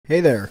Hey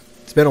there,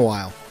 it's been a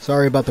while.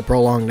 Sorry about the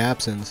prolonged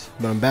absence,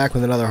 but I'm back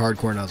with another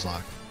hardcore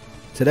Nuzlocke.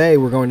 Today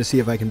we're going to see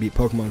if I can beat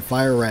Pokemon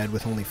FireRed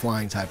with only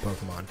flying type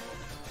Pokemon.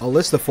 I'll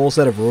list the full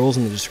set of rules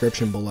in the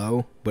description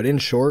below, but in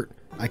short,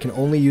 I can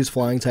only use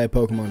flying type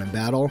Pokemon in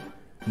battle,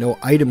 no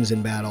items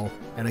in battle,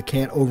 and I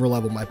can't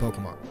overlevel my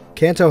Pokemon.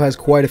 Kanto has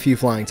quite a few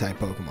flying type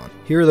Pokemon.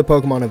 Here are the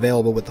Pokemon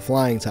available with the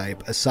flying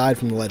type, aside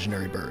from the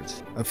legendary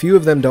birds. A few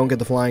of them don't get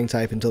the flying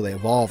type until they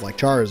evolve, like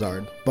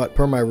Charizard, but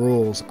per my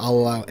rules, I'll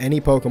allow any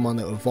Pokemon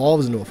that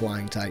evolves into a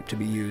flying type to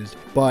be used,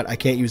 but I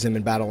can't use them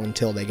in battle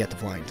until they get the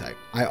flying type.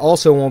 I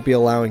also won't be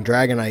allowing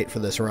Dragonite for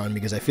this run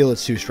because I feel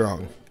it's too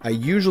strong. I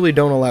usually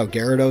don't allow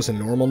Gyarados in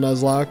normal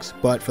Nuzlockes,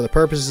 but for the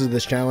purposes of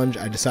this challenge,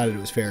 I decided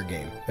it was fair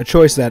game. A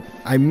choice that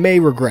I may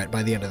regret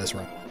by the end of this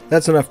run.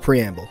 That's enough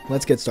preamble,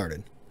 let's get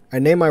started. I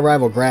name my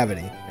rival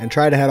Gravity, and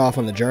try to head off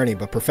on the journey,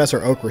 but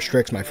Professor Oak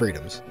restricts my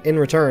freedoms. In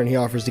return, he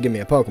offers to give me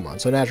a Pokemon,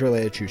 so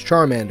naturally I choose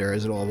Charmander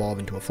as it will evolve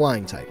into a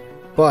flying type.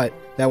 But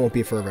that won't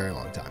be for a very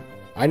long time.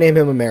 I name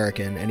him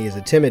American, and he has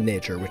a timid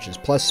nature, which is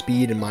plus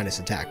speed and minus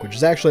attack, which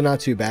is actually not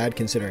too bad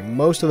considering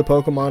most of the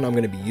Pokemon I'm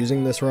going to be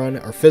using this run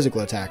are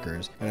physical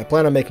attackers, and I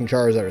plan on making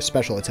Charizard a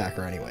special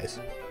attacker anyways.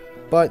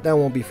 But that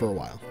won't be for a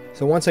while.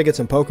 So once I get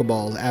some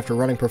Pokeballs after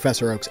running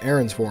Professor Oak's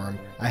errands for him,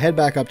 I head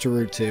back up to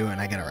Route 2 and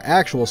I get our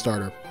actual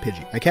starter,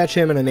 Pidgey. I catch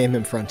him and I name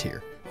him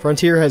Frontier.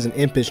 Frontier has an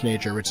impish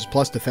nature, which is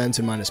plus defense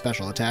and minus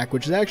special attack,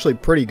 which is actually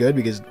pretty good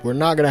because we're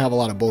not going to have a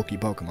lot of bulky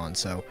Pokemon,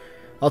 so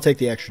I'll take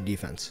the extra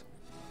defense.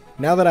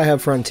 Now that I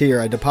have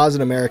Frontier, I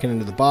deposit American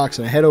into the box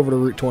and I head over to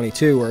Route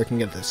 22 where I can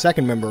get the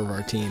second member of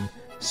our team,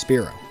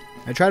 Spearow.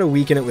 I try to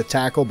weaken it with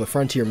Tackle, but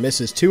Frontier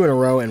misses 2 in a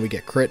row and we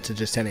get crit to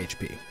just 10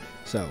 HP.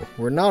 So,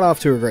 we're not off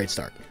to a great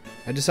start.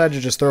 I decided to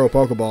just throw a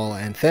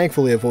Pokeball and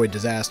thankfully avoid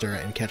disaster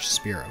and catch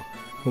Spearow,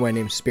 whom I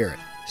named Spirit.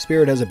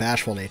 Spirit has a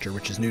bashful nature,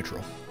 which is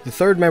neutral. The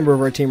third member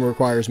of our team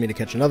requires me to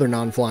catch another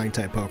non-flying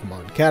type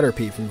Pokemon,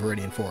 Caterpie from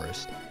Viridian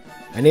Forest.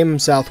 I name him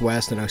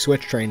Southwest and I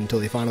switch train until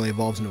he finally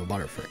evolves into a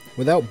Butterfree.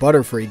 Without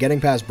Butterfree, getting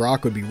past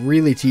Brock would be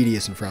really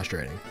tedious and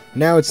frustrating.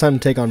 Now it's time to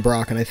take on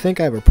Brock and I think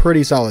I have a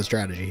pretty solid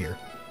strategy here.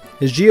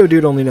 His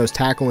Geodude only knows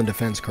Tackle and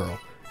Defense Curl,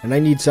 and I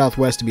need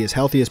Southwest to be as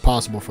healthy as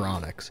possible for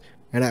Onix.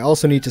 And I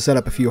also need to set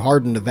up a few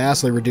Harden to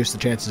vastly reduce the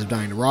chances of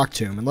dying to Rock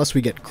Tomb, unless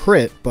we get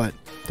crit, but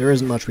there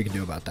isn't much we can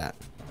do about that.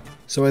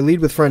 So I lead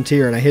with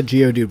Frontier and I hit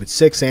Geodude with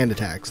 6 sand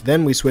attacks,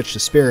 then we switch to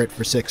Spirit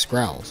for 6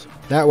 growls.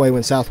 That way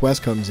when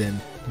Southwest comes in,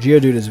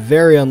 Geodude is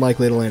very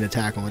unlikely to land a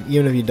tackle, and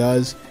even if he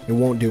does, it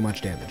won't do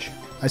much damage.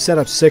 I set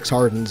up 6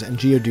 Hardens, and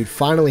Geodude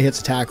finally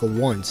hits a tackle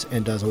once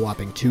and does a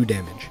whopping 2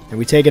 damage, and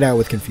we take it out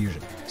with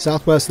Confusion.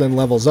 Southwest then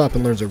levels up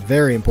and learns a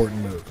very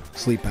important move,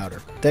 Sleep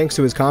Powder. Thanks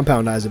to his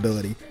Compound Eyes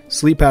ability,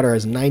 Sleep Powder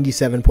has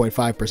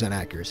 97.5%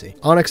 accuracy.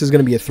 Onix is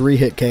going to be a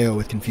 3-hit KO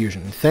with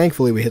Confusion, and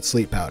thankfully we hit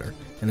Sleep Powder,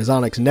 and his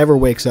Onix never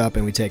wakes up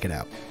and we take it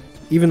out.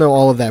 Even though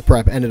all of that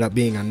prep ended up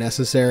being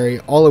unnecessary,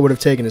 all it would have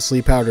taken is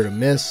Sleep Powder to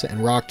miss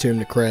and Rock Tomb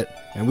to crit,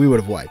 and we would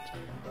have wiped.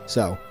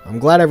 So, I'm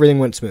glad everything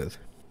went smooth.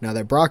 Now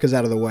that Brock is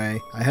out of the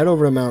way, I head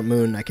over to Mount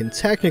Moon and I can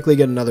technically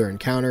get another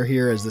encounter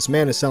here as this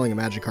man is selling a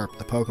Magikarp at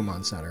the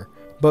Pokemon Center.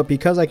 But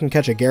because I can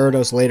catch a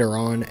Gyarados later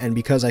on, and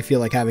because I feel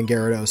like having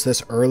Gyarados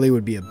this early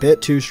would be a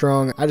bit too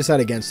strong, I decide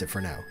against it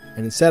for now.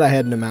 And instead I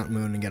head into Mount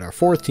Moon and get our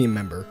 4th team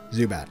member,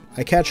 Zubat.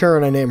 I catch her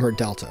and I name her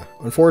Delta.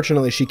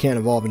 Unfortunately she can't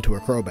evolve into a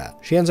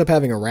Crobat. She ends up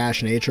having a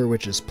rash nature,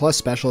 which is plus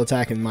special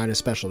attack and minus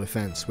special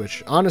defense,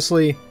 which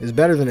honestly is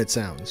better than it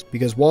sounds,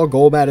 because while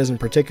Golbat isn't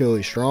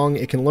particularly strong,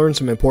 it can learn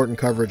some important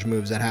coverage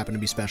moves that happen to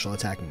be special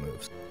attacking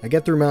moves. I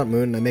get through Mount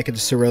Moon and I make it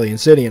to Cerulean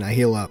City and I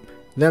heal up.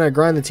 Then I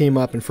grind the team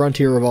up and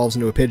Frontier evolves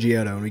into a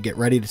Pidgeotto and we get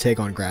ready to take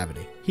on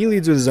Gravity. He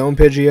leads with his own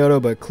Pidgeotto,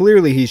 but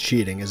clearly he's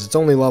cheating as it's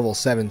only level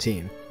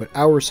 17, but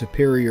our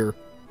superior,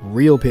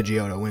 real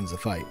Pidgeotto wins the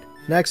fight.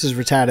 Next is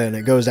Rattata and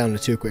it goes down to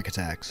 2 quick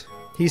attacks.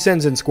 He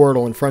sends in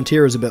Squirtle and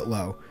Frontier is a bit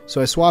low,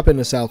 so I swap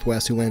into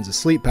Southwest who lands a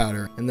Sleep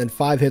Powder, and then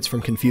 5 hits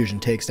from Confusion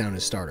takes down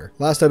his starter.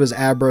 Last up is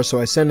Abra,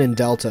 so I send in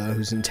Delta,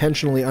 who's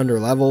intentionally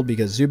underleveled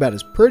because Zubat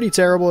is pretty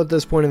terrible at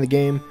this point in the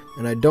game,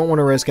 and I don't want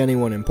to risk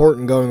anyone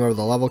important going over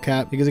the level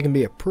cap because it can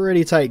be a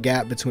pretty tight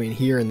gap between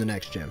here and the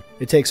next gym.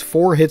 It takes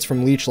 4 hits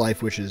from Leech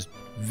Life, which is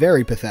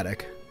very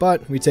pathetic,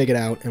 but we take it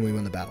out and we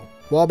win the battle.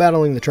 While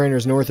battling the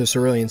trainers north of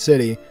Cerulean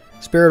City,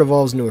 Spirit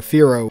evolves into a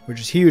Fearow,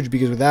 which is huge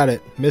because without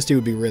it, Misty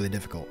would be really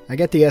difficult. I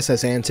get the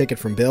SS Ann ticket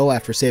from Bill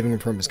after saving him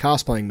from his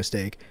cosplaying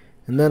mistake,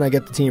 and then I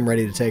get the team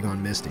ready to take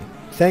on Misty.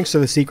 Thanks to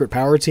the Secret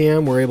Power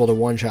TM, we're able to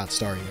one-shot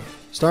Starmie.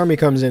 Starmie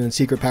comes in and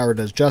Secret Power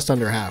does just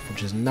under half,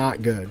 which is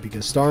not good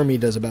because Starmie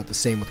does about the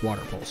same with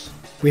Water Pulse.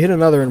 We hit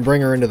another and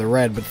bring her into the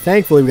red, but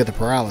thankfully we get the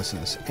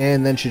Paralysis,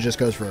 and then she just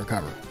goes for a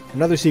cover.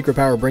 Another Secret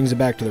Power brings it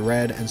back to the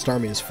red, and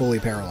Starmie is fully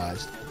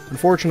paralyzed.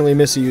 Unfortunately,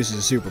 Misty uses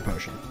a super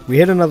potion. We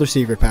hit another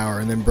secret power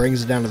and then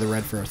brings it down to the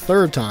red for a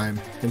third time,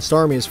 and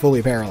Starmie is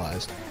fully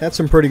paralyzed. That's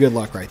some pretty good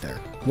luck right there.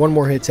 One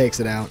more hit takes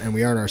it out, and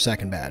we earn our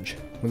second badge.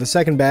 With the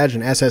second badge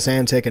and SS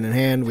Ann ticket in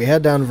hand, we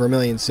head down to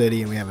Vermilion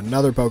City and we have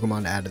another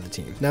Pokemon to add to the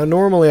team. Now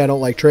normally I don't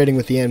like trading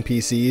with the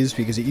NPCs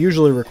because it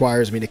usually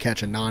requires me to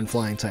catch a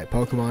non-flying type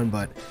Pokemon,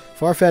 but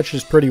Farfetch'd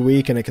is pretty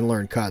weak and it can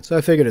learn Cut, so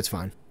I figured it's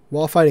fine.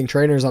 While fighting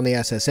trainers on the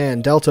SS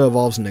Ann, Delta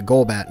evolves into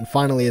Golbat and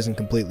finally isn't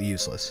completely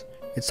useless.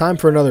 It's time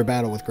for another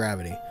battle with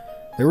Gravity.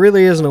 There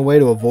really isn't a way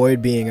to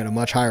avoid being at a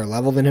much higher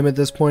level than him at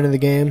this point in the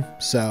game,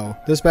 so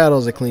this battle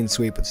is a clean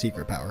sweep with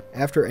secret power.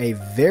 After a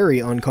very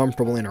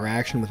uncomfortable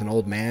interaction with an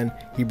old man,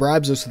 he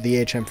bribes us with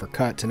the HM for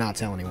Cut to not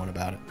tell anyone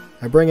about it.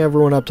 I bring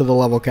everyone up to the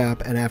level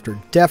cap, and after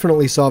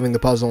definitely solving the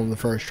puzzle in the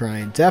first try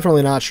and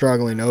definitely not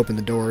struggling to open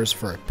the doors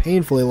for a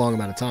painfully long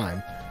amount of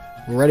time,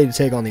 we're ready to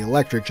take on the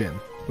Electric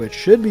Gym, which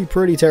should be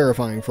pretty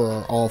terrifying for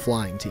our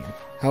all-flying team.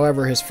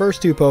 However, his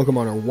first two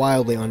Pokemon are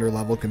wildly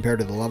underleveled compared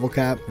to the level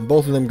cap, and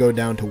both of them go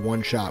down to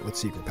one shot with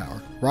Secret Power.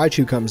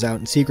 Raichu comes out,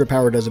 and Secret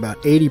Power does about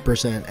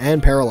 80%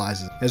 and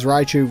paralyzes, as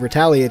Raichu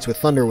retaliates with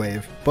Thunder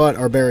Wave, but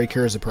our berry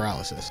cures the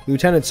paralysis.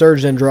 Lieutenant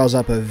Surge then draws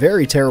up a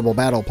very terrible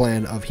battle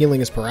plan of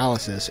healing his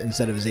paralysis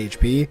instead of his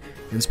HP,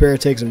 and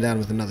Spirit takes him down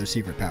with another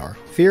Secret Power.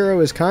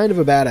 Fearow is kind of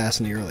a badass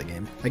in the early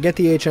game. I get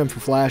the HM for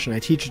Flash and I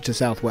teach it to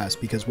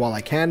Southwest because while I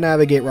can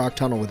navigate Rock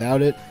Tunnel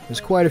without it, there's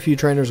quite a few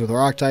trainers with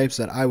rock types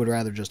that I would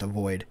rather just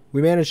avoid.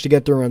 We manage to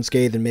get through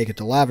unscathed and make it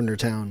to Lavender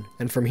Town,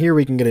 and from here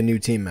we can get a new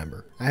team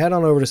member. I head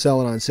on over to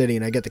Celadon City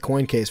and I get the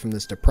coin case from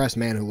this depressed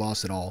man who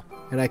lost it all.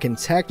 And I can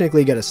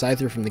technically get a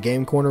Scyther from the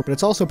game corner, but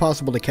it's also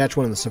possible to catch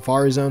one in the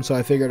Safari Zone, so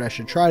I figured I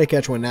should try to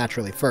catch one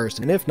naturally first,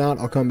 and if not,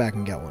 I'll come back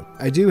and get one.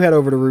 I do head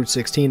over to Route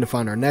 16 to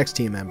find our next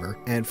team member,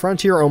 and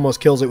Frontier almost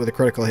kills it with a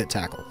critical hit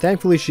tackle.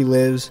 Thankfully she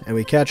lives, and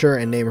we catch her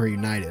and name her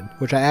United,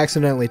 which I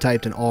accidentally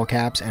typed in all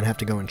caps and have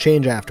to go and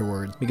change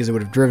afterwards because it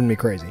would have driven me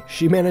crazy.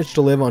 She managed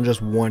to live on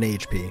just 1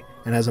 HP.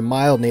 And has a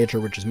mild nature,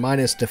 which is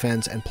minus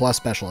defense and plus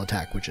special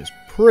attack, which is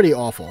pretty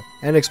awful,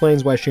 and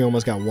explains why she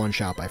almost got one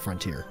shot by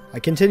Frontier. I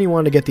continue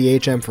on to get the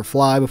HM for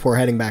Fly before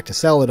heading back to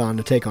Celadon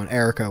to take on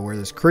Erica, where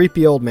this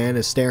creepy old man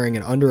is staring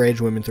at underage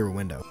women through a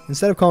window.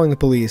 Instead of calling the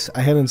police,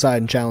 I head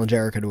inside and challenge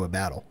Erica to a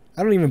battle.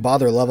 I don't even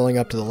bother leveling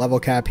up to the level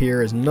cap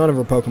here, as none of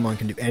her Pokemon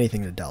can do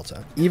anything to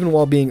Delta. Even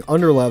while being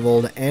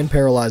underleveled and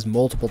paralyzed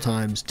multiple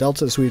times,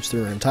 Delta sweeps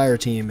through her entire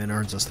team and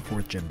earns us the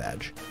 4th gym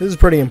badge. This is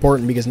pretty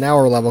important because now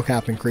our level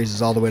cap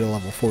increases all the way to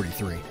level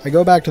 43. I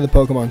go back to the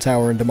Pokemon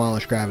Tower and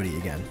demolish Gravity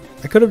again.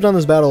 I could have done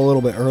this battle a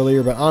little bit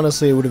earlier, but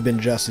honestly it would have been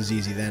just as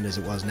easy then as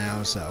it was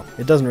now, so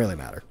it doesn't really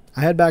matter.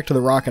 I head back to the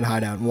Rocket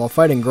Hideout, and while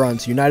fighting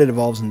Grunts, United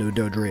evolves into a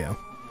Dodrio.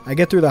 I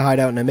get through the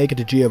hideout and I make it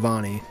to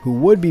Giovanni, who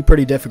would be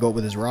pretty difficult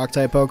with his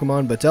Rock-type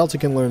Pokemon, but Delta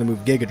can learn the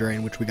move Giga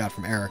Drain, which we got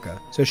from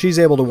Erica. So she's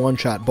able to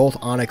one-shot both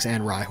Onix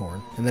and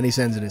Rhyhorn, and then he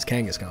sends in his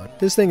Kangaskhan.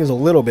 This thing is a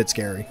little bit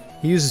scary.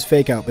 He uses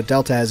Fake Out, but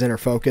Delta has Inner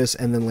Focus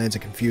and then lands a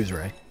Confuse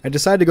Ray. I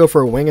decide to go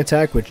for a wing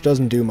attack, which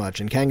doesn't do much,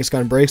 and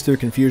Kangaskhan breaks through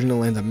confusion and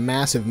lands a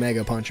massive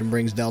Mega Punch and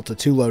brings Delta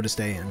too low to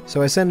stay in.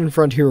 So I send in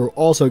Frontier, who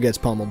also gets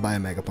pummeled by a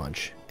Mega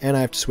Punch, and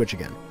I have to switch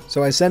again.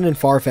 So I send in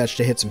Farfetch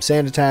to hit some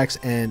sand attacks,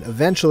 and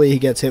eventually he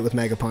gets hit with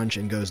Mega Punch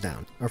and goes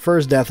down. Our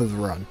first death of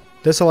the run.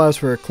 This allows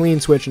for a clean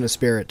switch and a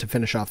Spirit to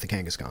finish off the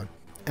Kangaskhan.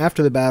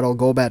 After the battle,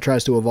 Golbat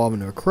tries to evolve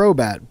into a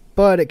Crobat,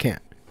 but it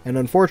can't. And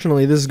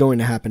unfortunately, this is going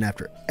to happen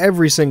after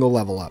every single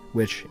level up,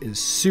 which is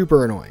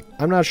super annoying.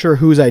 I'm not sure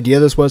whose idea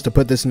this was to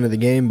put this into the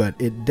game, but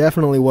it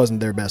definitely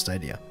wasn't their best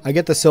idea. I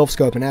get the Sylph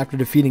Scope, and after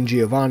defeating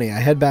Giovanni, I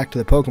head back to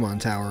the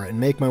Pokemon Tower and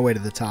make my way to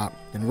the top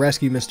and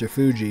rescue Mr.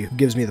 Fuji, who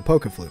gives me the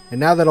Pokeflute. And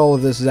now that all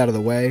of this is out of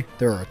the way,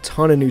 there are a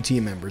ton of new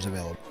team members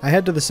available. I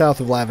head to the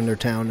south of Lavender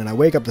Town, and I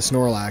wake up the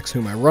Snorlax,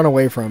 whom I run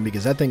away from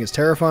because that thing is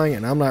terrifying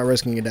and I'm not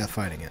risking a death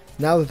fighting it.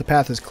 Now that the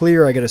path is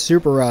clear, I get a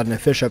Super Rod and I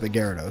fish up at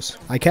Gyarados.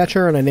 I catch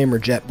her and I name her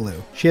Jet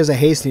Blue. She has a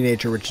hasty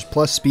nature, which is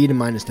plus speed and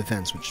minus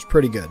defense, which is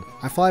pretty good.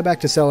 I fly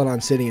back to Celadon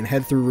City and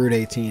head through Route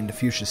 18 to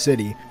Fuchsia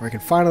City, where I can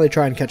finally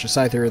try and catch a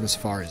Scyther in the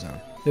Safari Zone.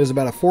 There's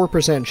about a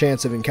 4%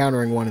 chance of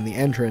encountering one in the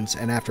entrance,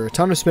 and after a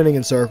ton of spinning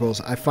in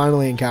circles, I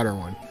finally encounter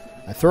one.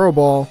 I throw a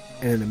ball,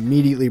 and it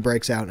immediately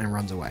breaks out and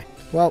runs away.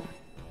 Well,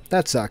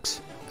 that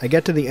sucks. I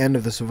get to the end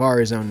of the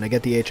Safari Zone and I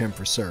get the HM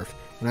for Surf,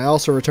 and I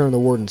also return the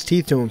Warden's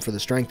Teeth to him for the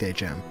Strength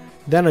HM.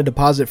 Then I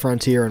deposit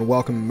Frontier and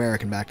welcome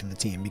American back to the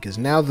team, because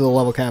now that the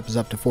level cap is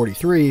up to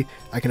 43,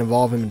 I can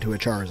evolve him into a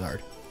Charizard.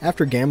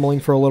 After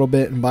gambling for a little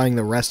bit and buying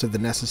the rest of the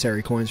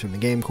necessary coins from the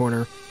game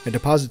corner, I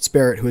deposit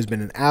Spirit, who has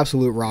been an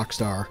absolute rock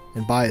star,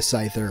 and buy a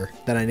Scyther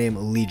that I name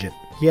Allegiant.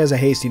 He has a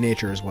hasty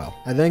nature as well.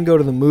 I then go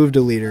to the move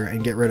deleter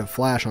and get rid of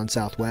Flash on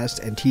Southwest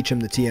and teach him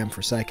the TM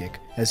for Psychic,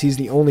 as he's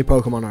the only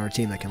Pokemon on our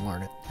team that can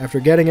learn it. After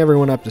getting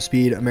everyone up to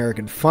speed,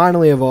 American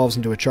finally evolves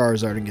into a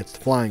Charizard and gets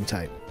the Flying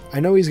type. I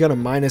know he's got a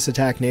minus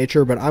attack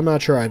nature, but I'm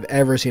not sure I've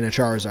ever seen a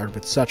Charizard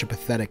with such a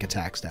pathetic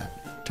attack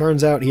stat.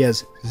 Turns out he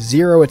has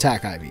 0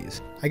 attack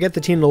IVs. I get the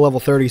team to level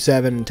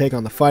 37 and take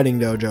on the Fighting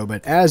Dojo,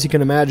 but as you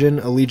can imagine,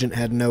 Allegiant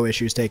had no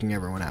issues taking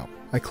everyone out.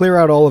 I clear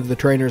out all of the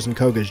trainers in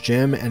Koga's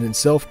gym and in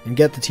Sylph and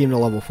get the team to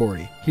level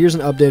 40. Here's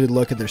an updated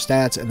look at their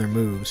stats and their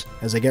moves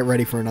as I get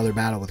ready for another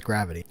battle with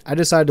Gravity. I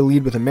decide to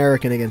lead with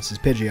American against his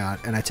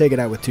Pidgeot, and I take it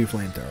out with 2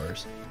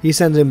 flamethrowers. He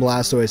sends in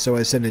Blastoise, so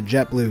I send in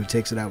Jet Blue, who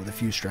takes it out with a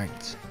few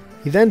strengths.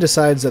 He then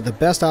decides that the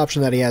best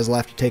option that he has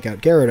left to take out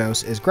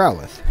Gyarados is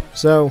Growlithe,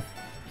 so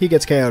he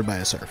gets KO'd by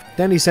a Surf.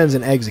 Then he sends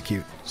an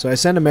Execute, so I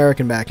send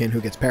American back in, who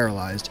gets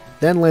paralyzed,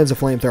 then lands a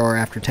Flamethrower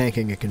after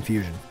tanking a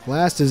Confusion.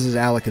 Last is his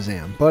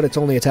Alakazam, but its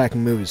only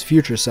attacking move is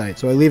Future Sight,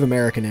 so I leave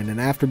American in,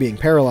 and after being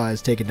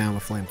paralyzed, take it down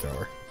with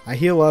Flamethrower. I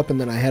heal up and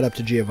then I head up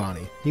to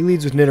Giovanni. He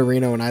leads with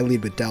Nidorino and I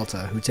lead with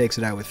Delta, who takes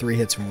it out with 3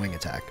 hits from Wing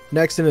Attack.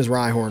 Next in is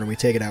Rhyhorn and we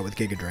take it out with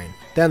Giga Drain.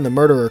 Then the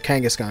Murderer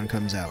Kangaskhan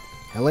comes out.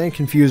 I land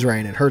Confuse Ray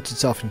and it hurts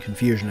itself in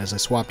confusion as I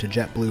swap to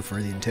Jet Blue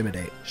for the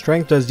Intimidate.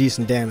 Strength does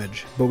decent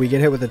damage, but we get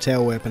hit with a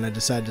Tail Whip and I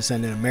decide to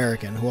send in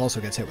American, who also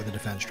gets hit with a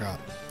defense drop.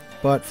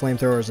 But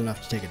Flamethrower is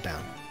enough to take it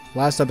down.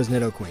 Last up is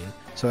Nidoqueen,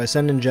 so I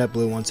send in Jet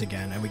Blue once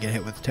again and we get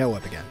hit with the Tail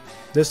Whip again.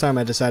 This time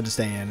I decide to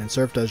stay in and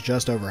Surf does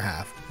just over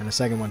half, and a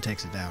second one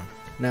takes it down.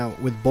 Now,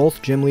 with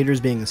both gym leaders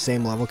being the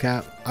same level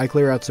cap, I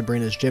clear out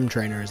Sabrina's gym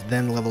trainers,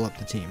 then level up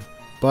the team.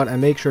 But I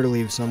make sure to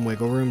leave some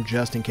wiggle room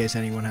just in case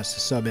anyone has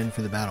to sub in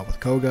for the battle with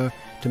Koga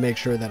to make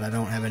sure that I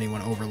don't have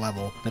anyone over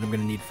level that I'm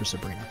going to need for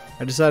Sabrina.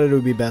 I decided it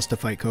would be best to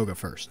fight Koga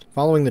first.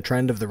 Following the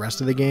trend of the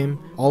rest of the game,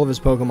 all of his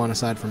Pokemon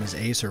aside from his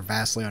Ace are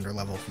vastly under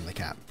level from the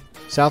cap.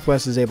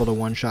 Southwest is able to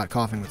one-shot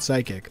Coughing with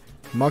Psychic,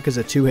 Muck is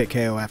a 2-hit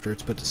KO after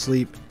it's put to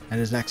sleep, and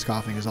his next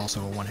Coughing is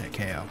also a 1-hit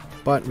KO.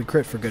 But we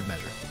crit for good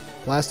measure.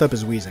 Last up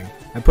is Weezing.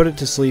 I put it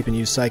to sleep and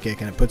use Psychic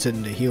and it puts it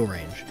into heal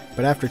range,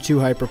 but after 2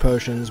 Hyper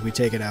Potions, we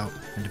take it out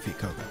and defeat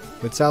Koga.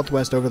 With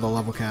Southwest over the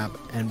level cap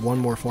and 1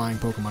 more flying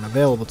Pokemon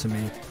available to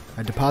me,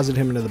 I deposit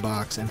him into the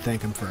box and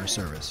thank him for his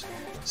service.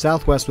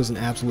 Southwest was an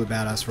absolute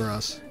badass for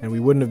us, and we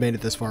wouldn't have made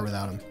it this far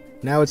without him.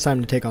 Now it's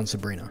time to take on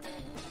Sabrina.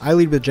 I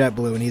lead with Jet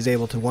Blue and he's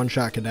able to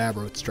one-shot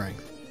Kadabra with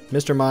Strength.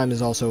 Mr. Mime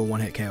is also a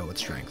 1-hit KO with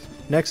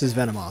Strength. Next is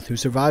Venomoth, who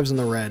survives in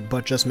the red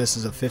but just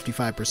misses a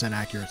 55%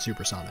 accurate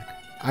Supersonic.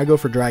 I go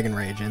for Dragon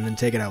Rage and then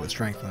take it out with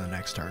Strength on the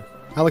next turn.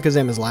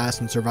 Alakazam is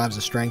last and survives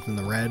a Strength in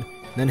the red,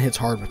 then hits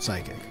hard with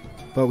Psychic.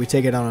 But we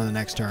take it out on the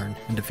next turn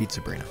and defeat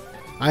Sabrina.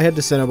 I head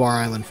to Cinnabar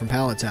Island from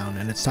Pallet Town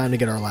and it's time to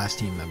get our last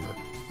team member.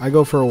 I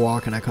go for a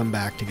walk and I come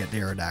back to get the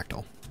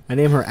Aerodactyl. I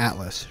name her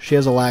Atlas. She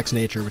has a lax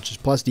nature, which is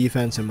plus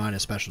defense and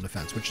minus special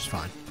defense, which is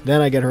fine.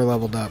 Then I get her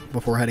leveled up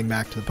before heading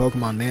back to the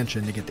Pokemon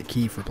Mansion to get the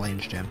key for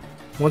Blaine's gym.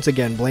 Once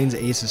again, Blaine's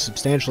ace is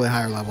substantially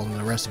higher level than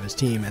the rest of his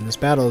team, and this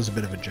battle is a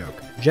bit of a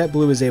joke. Jet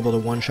Blue is able to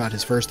one-shot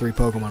his first 3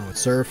 Pokemon with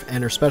Surf,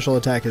 and her special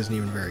attack isn't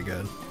even very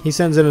good. He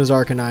sends in his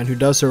Arcanine, who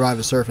does survive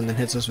a Surf and then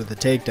hits us with a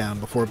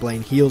takedown before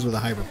Blaine heals with a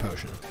Hyper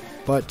Potion.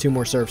 But 2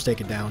 more Surfs take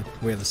it down,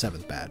 and we have the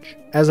 7th badge.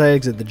 As I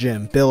exit the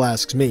gym, Bill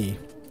asks me,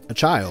 a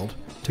child,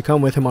 to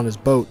come with him on his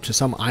boat to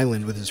some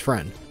island with his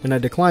friend, and I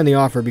decline the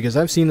offer because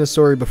I've seen this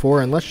story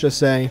before, and let's just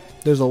say,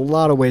 there's a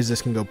lot of ways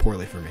this can go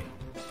poorly for me.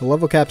 The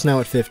level cap's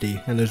now at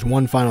 50, and there's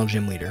one final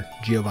gym leader,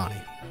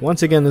 Giovanni.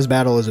 Once again, this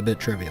battle is a bit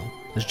trivial,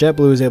 as Jet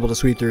Blue is able to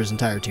sweep through his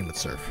entire team with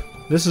Surf.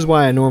 This is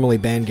why I normally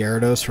ban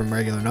Gyarados from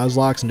regular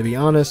Nuzlocks, and to be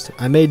honest,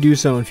 I may do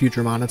so in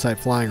future Monotype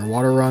flying or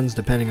water runs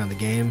depending on the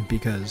game,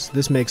 because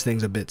this makes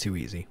things a bit too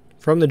easy.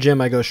 From the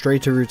gym, I go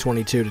straight to Route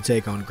 22 to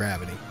take on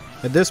Gravity.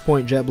 At this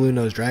point, Jet Blue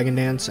knows Dragon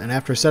Dance, and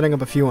after setting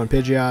up a few on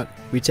Pidgeot,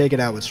 we take it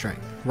out with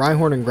Strength.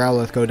 Rhyhorn and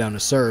Growlithe go down to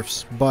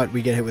Surfs, but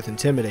we get hit with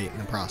Intimidate in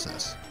the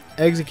process.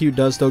 Execute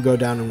does still go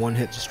down in 1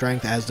 hit to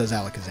Strength, as does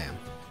Alakazam.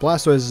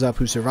 Blastoise is up,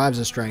 who survives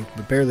a Strength,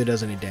 but barely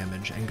does any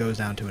damage, and goes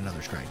down to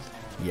another Strength.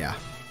 Yeah.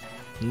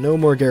 No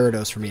more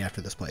Gyarados for me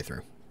after this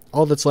playthrough.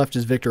 All that's left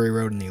is Victory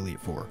Road in the Elite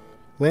Four.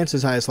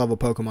 Lance's highest level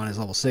Pokemon is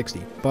level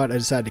 60, but I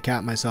decided to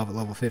cap myself at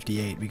level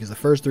 58 because the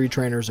first 3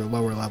 trainers are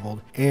lower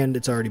leveled, and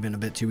it's already been a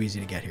bit too easy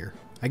to get here.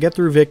 I get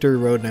through Victory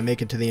Road and I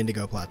make it to the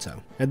Indigo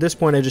Plateau. At this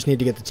point I just need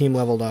to get the team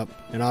leveled up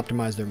and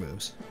optimize their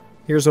moves.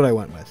 Here's what I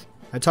went with.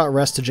 I taught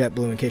Rest to Jet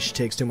Blue in case she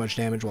takes too much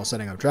damage while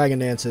setting up Dragon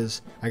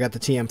Dances. I got the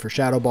TM for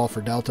Shadow Ball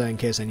for Delta in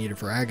case I need it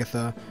for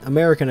Agatha.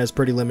 American has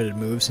pretty limited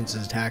moves since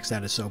his attack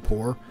stat is so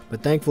poor,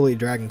 but thankfully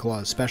Dragon Claw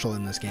is special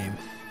in this game,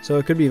 so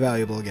it could be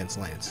valuable against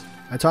Lance.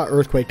 I taught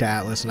Earthquake to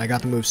Atlas and I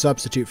got the move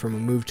Substitute from a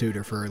move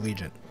tutor for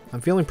Allegiant.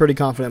 I'm feeling pretty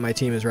confident my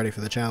team is ready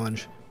for the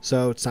challenge,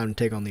 so it's time to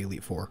take on the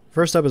Elite Four.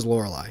 First up is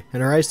Lorelei,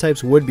 and her ice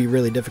types would be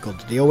really difficult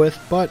to deal with,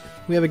 but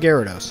we have a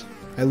Gyarados.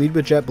 I lead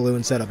with Jet Blue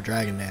and set up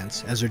Dragon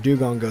Dance, as her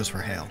Dugong goes for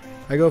Hail.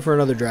 I go for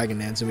another Dragon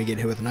Dance and we get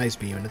hit with an Ice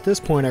Beam, and at this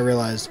point I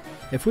realized,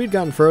 if we'd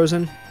gotten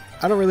frozen,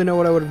 I don't really know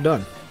what I would have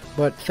done.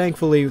 But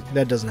thankfully,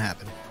 that doesn't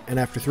happen, and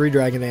after 3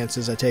 Dragon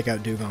Dances I take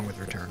out Dugong with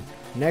Return.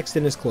 Next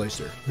in is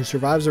Cloyster, who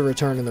survives a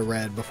Return in the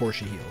red before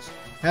she heals.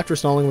 After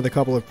stalling with a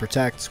couple of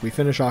Protects, we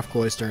finish off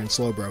Cloyster and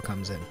Slowbro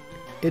comes in.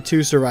 It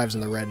too survives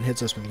in the red and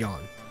hits us with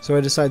Yawn, so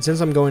I decide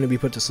since I'm going to be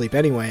put to sleep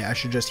anyway, I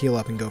should just heal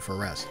up and go for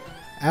Rest.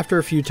 After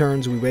a few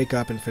turns, we wake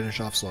up and finish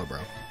off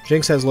Slowbro.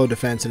 Jinx has low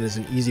defense and is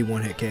an easy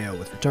one-hit KO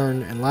with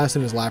Return, and last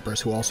in is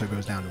Lapras, who also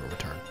goes down to a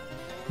Return.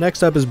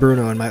 Next up is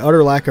Bruno, and my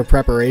utter lack of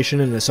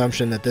preparation and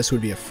assumption that this would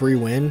be a free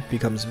win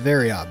becomes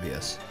very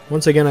obvious.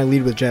 Once again, I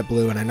lead with Jet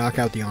Blue and I knock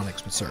out the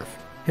Onix with Surf.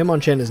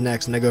 Hitmonchan is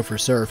next and I go for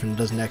Surf and it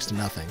does next to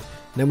nothing.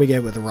 Then we get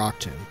it with a Rock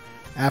Tomb.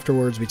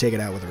 Afterwards, we take it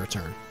out with a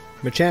Return.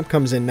 Machamp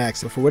comes in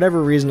next, but for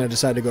whatever reason I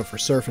decide to go for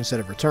Surf instead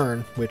of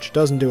Return, which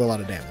doesn't do a lot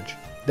of damage.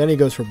 Then he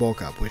goes for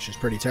Bulk Up, which is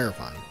pretty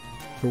terrifying.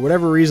 For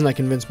whatever reason I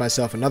convince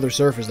myself another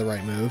Surf is the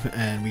right move,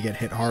 and we get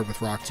hit hard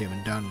with Rock Tomb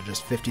and down to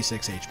just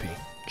 56 HP.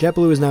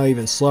 JetBlue is now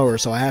even slower,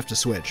 so I have to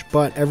switch,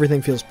 but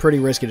everything feels pretty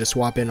risky to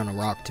swap in on a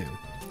Rock Tomb.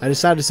 I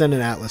decide to send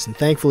an Atlas, and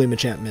thankfully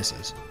Machamp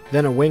misses.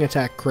 Then a Wing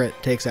Attack crit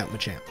takes out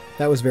Machamp.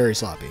 That was very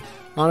sloppy.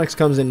 Onix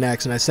comes in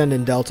next, and I send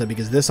in Delta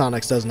because this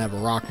Onix doesn't have a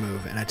Rock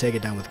move, and I take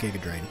it down with Giga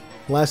Drain.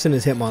 Last in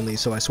is Hitmonlee,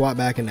 so I swap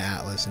back into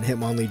Atlas, and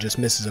Hitmonlee just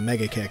misses a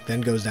Mega Kick,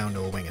 then goes down to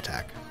a Wing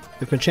Attack.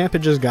 If Machamp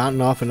had just gotten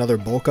off another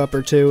Bulk Up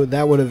or two,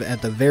 that would have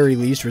at the very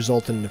least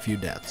resulted in a few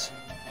deaths,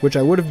 which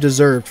I would have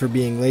deserved for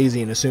being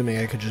lazy and assuming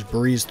I could just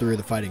breeze through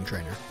the fighting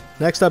trainer.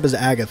 Next up is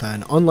Agatha,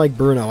 and unlike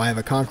Bruno, I have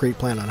a concrete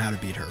plan on how to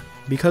beat her.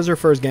 Because her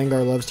first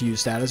Gengar loves to use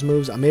status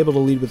moves, I'm able to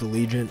lead with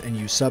Allegiant and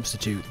use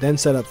Substitute, then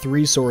set up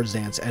 3 Swords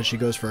Dance as she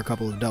goes for a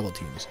couple of double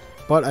teams.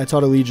 But I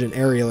taught Allegiant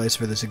Aerial Ace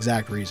for this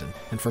exact reason,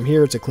 and from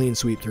here it's a clean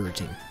sweep through her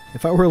team.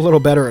 If I were a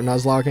little better at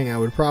Nuzlocking, I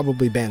would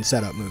probably ban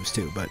setup moves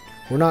too, but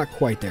we're not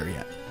quite there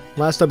yet.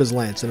 Last up is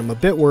Lance, and I'm a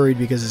bit worried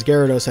because his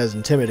Gyarados has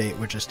Intimidate,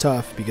 which is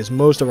tough because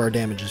most of our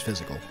damage is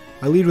physical.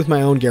 I lead with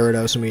my own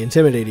Gyarados and we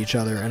intimidate each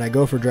other, and I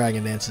go for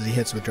Dragon Dance as he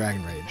hits with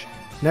Dragon Rage.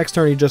 Next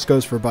turn he just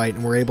goes for Bite,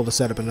 and we're able to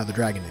set up another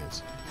Dragon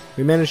Dance.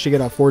 We manage to get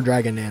off 4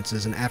 Dragon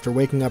Dances, and after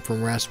waking up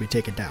from rest, we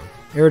take it down.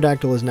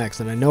 Aerodactyl is next,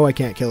 and I know I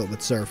can't kill it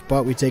with Surf,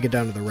 but we take it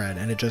down to the red,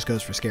 and it just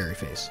goes for Scary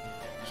Face.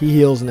 He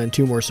heals, and then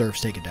 2 more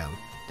Surfs take it down.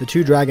 The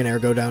 2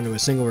 Dragonair go down to a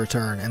single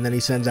return, and then he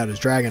sends out his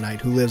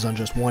Dragonite, who lives on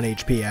just 1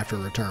 HP after a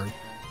return,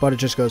 but it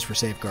just goes for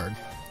Safeguard.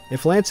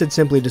 If Lance had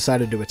simply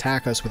decided to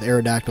attack us with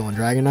Aerodactyl and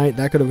Dragonite,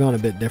 that could have gone a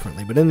bit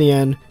differently, but in the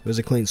end, it was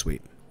a clean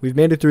sweep. We've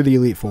made it through the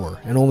Elite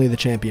Four, and only the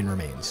champion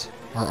remains.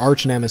 Our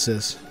arch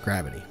nemesis,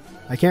 Gravity.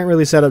 I can't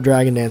really set up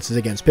Dragon Dances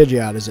against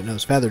Pidgeot as it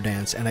knows Feather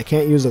Dance, and I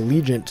can't use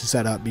Allegiant to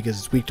set up because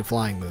it's weak to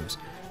flying moves.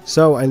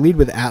 So I lead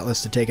with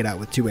Atlas to take it out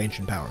with 2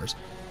 Ancient Powers.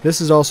 This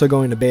is also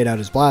going to bait out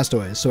his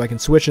Blastoise, so I can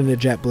switch into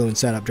Jet Blue and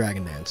set up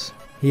Dragon Dance.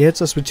 He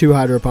hits us with 2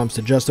 Hydro Pumps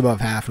to just above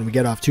half, and we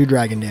get off 2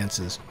 Dragon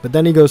Dances, but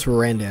then he goes for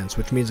Rain Dance,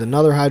 which means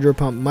another Hydro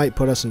Pump might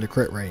put us into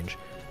crit range.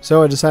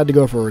 So I decide to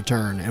go for a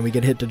Return, and we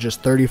get hit to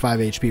just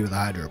 35 HP with a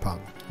Hydro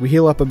Pump. We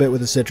heal up a bit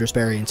with a Citrus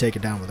Berry and take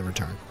it down with a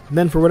Return. And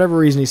then for whatever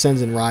reason he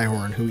sends in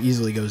Rhyhorn, who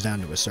easily goes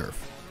down to a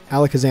Surf.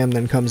 Alakazam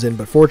then comes in,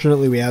 but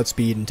fortunately we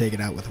outspeed and take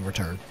it out with a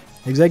Return.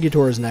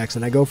 Exeggutor is next,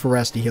 and I go for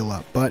Rest to heal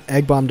up, but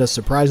Egg Bomb does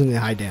surprisingly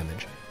high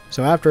damage.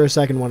 So after a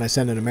second one I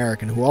send an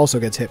American, who also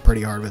gets hit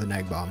pretty hard with an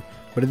Egg Bomb.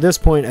 But at this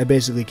point I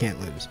basically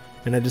can't lose,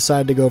 and I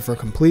decide to go for a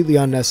completely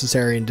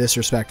unnecessary and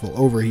disrespectful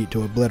Overheat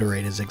to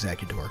obliterate his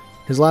Exeggutor.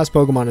 His last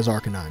Pokemon is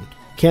Arcanine.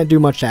 Can't do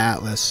much to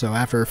Atlas, so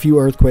after a few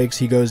Earthquakes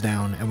he goes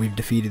down, and we've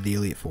defeated the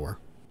Elite Four.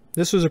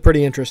 This was a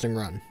pretty interesting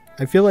run.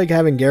 I feel like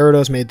having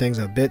Gyarados made things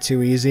a bit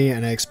too easy,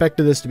 and I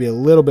expected this to be a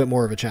little bit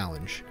more of a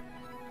challenge.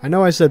 I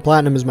know I said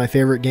Platinum is my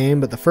favorite game,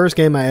 but the first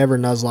game I ever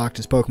Nuzlocked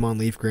is Pokemon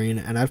Leaf Green,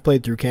 and I've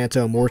played through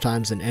Kanto more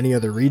times than any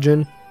other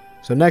region,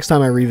 so next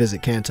time I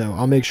revisit Kanto,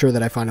 I'll make sure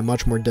that I find a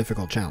much more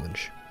difficult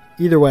challenge.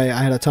 Either way,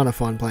 I had a ton of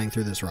fun playing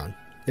through this run.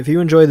 If you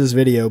enjoyed this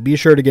video, be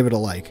sure to give it a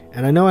like,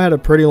 and I know I had a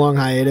pretty long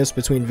hiatus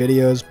between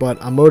videos, but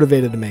I'm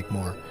motivated to make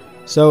more.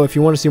 So if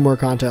you want to see more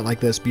content like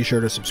this, be sure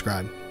to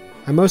subscribe.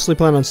 I mostly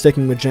plan on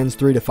sticking with Gens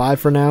 3 to 5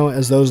 for now,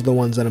 as those are the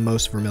ones that I'm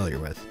most familiar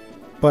with.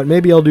 But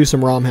maybe I'll do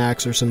some ROM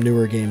hacks or some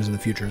newer games in the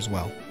future as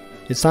well.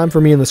 It's time for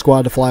me and the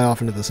squad to fly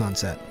off into the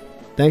sunset.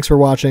 Thanks for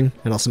watching,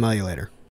 and I'll smell you later.